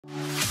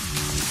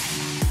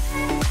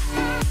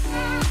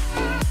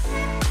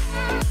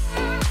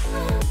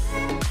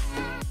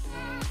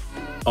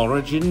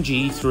Origin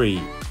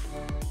G3,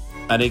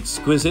 an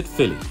exquisite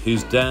filly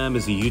whose dam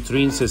is the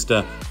uterine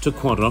sister to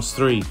Quadros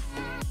 3.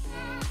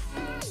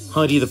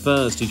 Heidi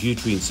I is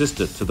uterine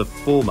sister to the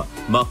former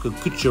Marco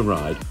Kutscher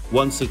ride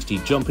 160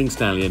 jumping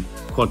stallion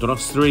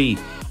Quadros 3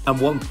 and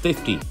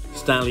 150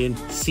 stallion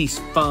Cees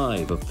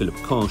 5 of Philip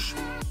Koch.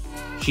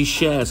 She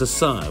shares a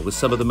sire with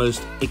some of the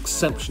most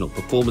exceptional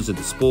performers in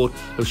the sport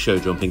of show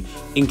jumping,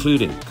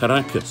 including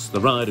Caracas, the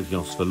ride of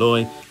Jos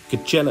Verlooy,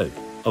 Cochello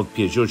of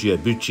Piergiorgio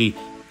Bucci,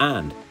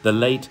 and the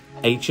late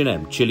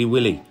H&M Chilli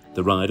Willi,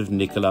 the ride of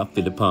Nicola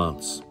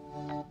Philippaerts.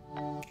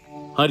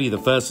 Heidi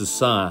I's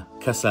sire,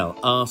 Casall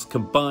ASK,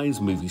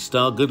 combines movie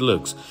star good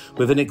looks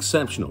with an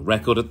exceptional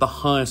record at the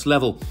highest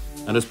level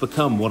and has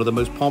become one of the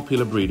most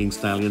popular breeding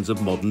stallions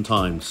of modern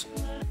times.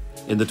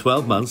 In the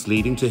 12 months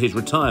leading to his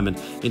retirement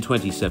in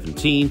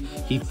 2017,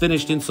 he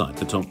finished inside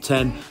the top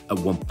 10 at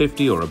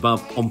 150 or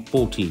above on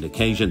 14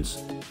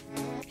 occasions.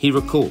 He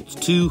records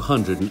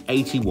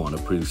 281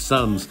 approved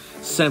sons,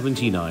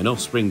 79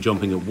 offspring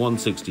jumping at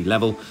 160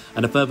 level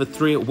and a further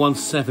 3 at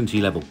 170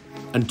 level,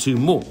 and 2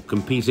 more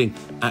competing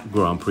at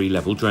Grand Prix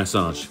level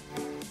dressage.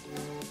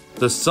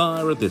 The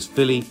sire of this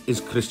filly is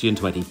Christian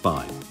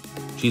 25.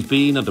 She's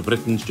been under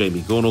Britain's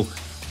Jamie Gornall,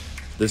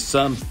 the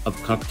son of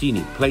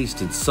Cartani,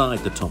 placed inside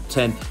the top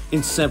 10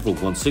 in several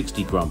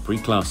 160 Grand Prix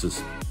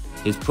classes.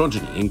 His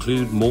progeny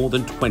include more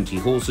than 20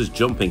 horses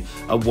jumping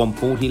at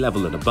 140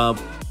 level and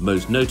above,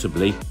 most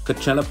notably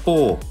Coachella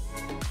 4,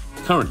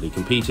 currently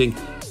competing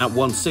at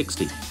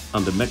 160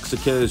 under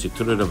Mexico's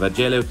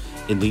Arturo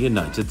in the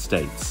United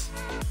States.